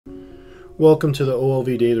Welcome to the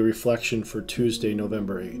OLV Daily Reflection for Tuesday,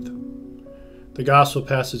 November 8th. The Gospel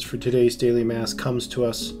passage for today's daily Mass comes to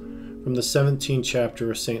us from the 17th chapter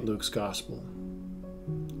of St. Luke's Gospel.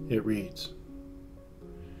 It reads,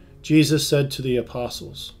 Jesus said to the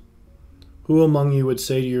apostles, "Who among you would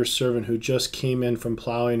say to your servant who just came in from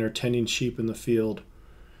plowing or tending sheep in the field,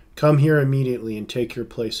 'Come here immediately and take your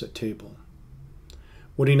place at table'?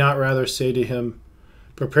 Would he not rather say to him,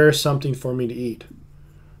 'Prepare something for me to eat.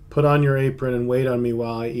 Put on your apron and wait on me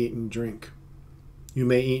while I eat and drink. You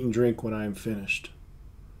may eat and drink when I am finished'?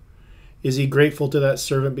 Is he grateful to that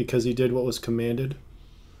servant because he did what was commanded?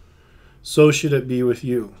 So should it be with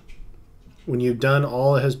you. When you've done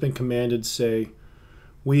all that has been commanded, say,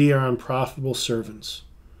 'We are unprofitable servants.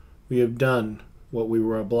 We have done what we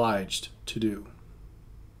were obliged to do.'"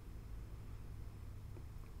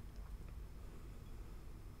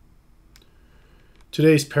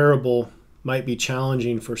 Today's parable might be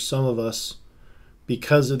challenging for some of us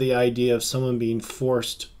because of the idea of someone being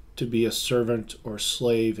forced to be a servant or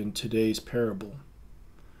slave in today's parable.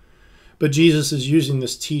 But Jesus is using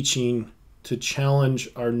this teaching to challenge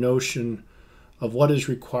our notion of what is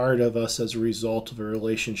required of us as a result of a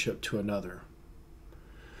relationship to another.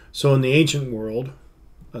 So in the ancient world,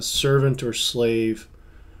 a servant or slave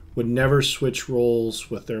would never switch roles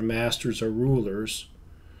with their masters or rulers,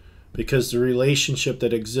 because the relationship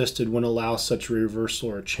that existed wouldn't allow such a reversal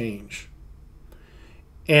or change.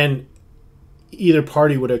 And either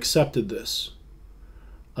party would have accepted this.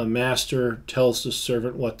 A master tells the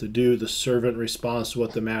servant what to do, the servant responds to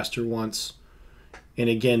what the master wants, and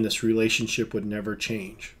again, this relationship would never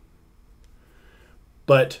change.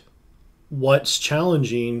 But what's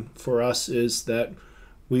challenging for us is that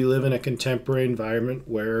we live in a contemporary environment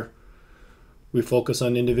where we focus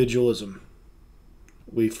on individualism.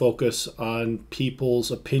 We focus on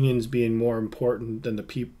people's opinions being more important than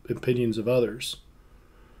the opinions of others.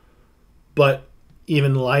 But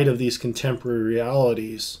even in light of these contemporary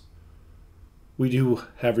realities, we do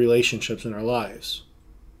have relationships in our lives.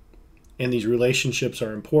 And these relationships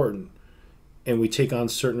are important. And we take on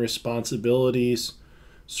certain responsibilities,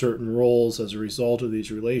 certain roles as a result of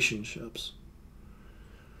these relationships.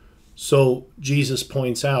 So Jesus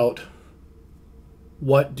points out,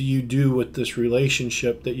 what do you do with this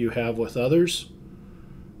relationship that you have with others?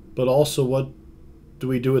 But also, what do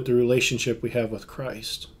we do with the relationship we have with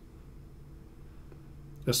Christ?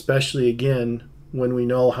 Especially, again, when we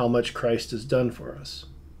know how much Christ has done for us.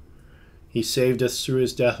 He saved us through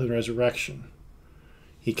his death and resurrection.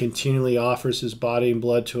 He continually offers his body and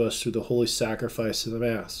blood to us through the holy sacrifice of the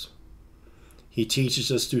Mass. He teaches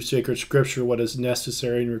us through sacred scripture what is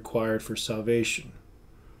necessary and required for salvation.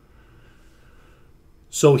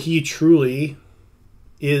 So he truly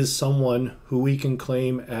is someone who we can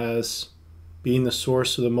claim as being the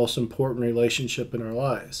source of the most important relationship in our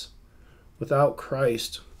lives. Without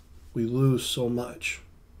Christ, we lose so much.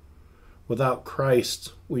 Without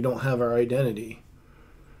Christ, we don't have our identity.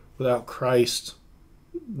 Without Christ,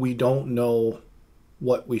 we don't know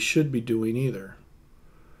what we should be doing either.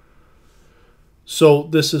 So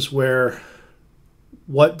this is where,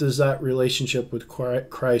 what does that relationship with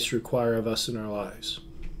Christ require of us in our lives?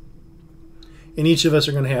 And each of us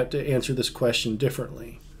are going to have to answer this question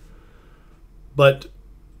differently. But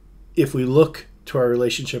if we look to our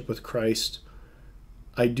relationship with Christ,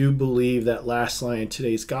 I do believe that last line in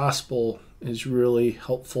today's gospel is really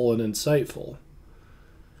helpful and insightful.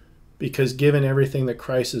 Because given everything that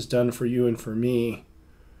Christ has done for you and for me,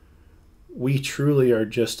 we truly are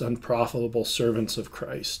just unprofitable servants of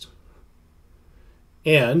Christ.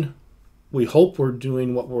 And we hope we're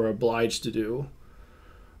doing what we're obliged to do,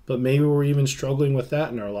 but maybe we're even struggling with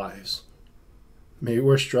that in our lives. Maybe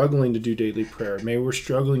we're struggling to do daily prayer. Maybe we're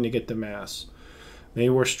struggling to get the Mass. Maybe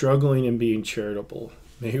we're struggling in being charitable.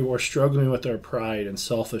 Maybe we're struggling with our pride and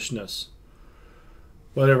selfishness.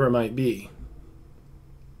 Whatever it might be.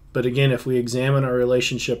 But again, if we examine our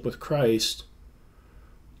relationship with Christ,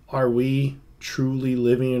 are we truly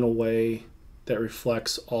living in a way that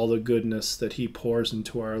reflects all the goodness that he pours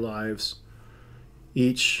into our lives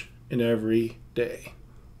each and every day?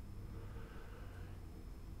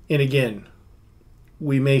 And again,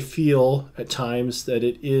 we may feel at times that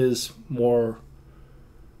it is more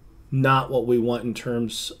not what we want in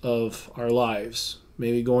terms of our lives.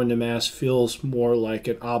 Maybe going to Mass feels more like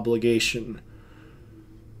an obligation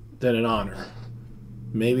than an honor.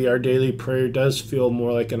 Maybe our daily prayer does feel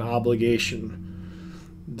more like an obligation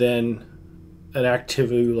than an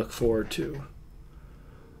activity we look forward to.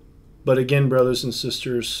 But again, brothers and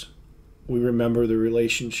sisters, we remember the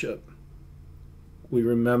relationship. We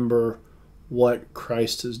remember what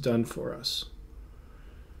Christ has done for us.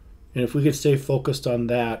 And if we could stay focused on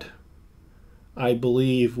that, I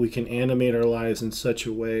believe we can animate our lives in such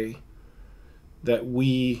a way that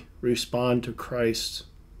we respond to Christ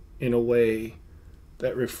in a way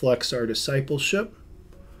that reflects our discipleship,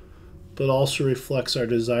 but also reflects our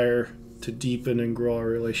desire to deepen and grow our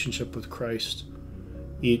relationship with Christ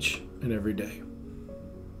each and every day.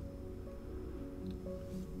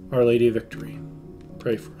 Our Lady of Victory,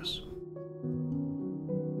 pray for us.